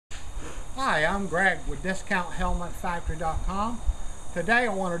Hi, I'm Greg with discounthelmetfactory.com. Today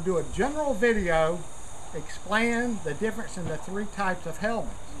I want to do a general video explaining the difference in the three types of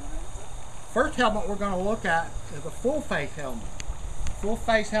helmets. First helmet we're going to look at is a full face helmet. Full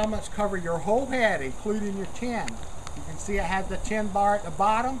face helmets cover your whole head, including your chin. You can see it has the chin bar at the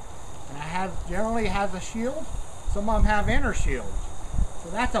bottom, and it generally has a shield. Some of them have inner shields.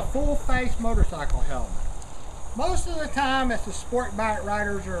 So that's a full face motorcycle helmet. Most of the time it's the sport bike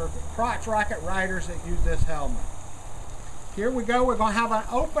riders or crotch rocket riders that use this helmet. Here we go, we're going to have an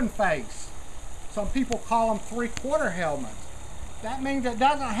open face. Some people call them three-quarter helmets. That means it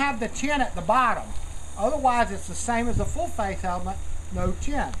doesn't have the chin at the bottom. Otherwise it's the same as a full face helmet, no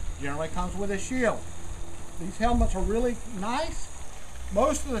chin. Generally comes with a shield. These helmets are really nice.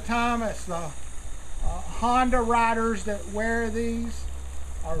 Most of the time it's the Honda riders that wear these,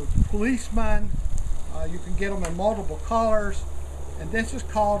 or policemen. You can get them in multiple colors, and this is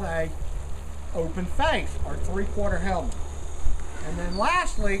called a open face or three-quarter helmet. And then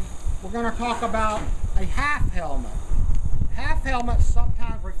lastly, we're going to talk about a half helmet. Half helmets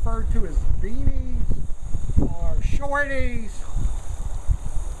sometimes referred to as beanies or shorties,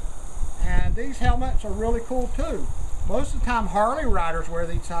 and these helmets are really cool too. Most of the time Harley riders wear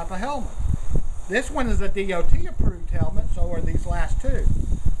these type of helmets. This one is a DOT approved helmet, so are these last two.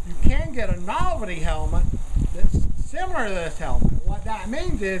 You can get a novelty helmet that's similar to this helmet. What that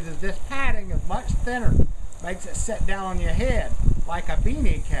means is this padding is much thinner. Makes it sit down on your head like a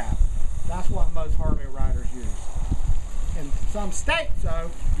beanie cap. That's what most Harley riders use. In some states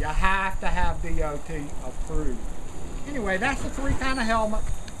though, you have to have DOT approved. Anyway, that's the three kind of helmets.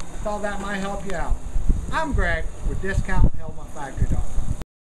 I thought that might help you out. I'm Greg with discounthelmetfactory.com.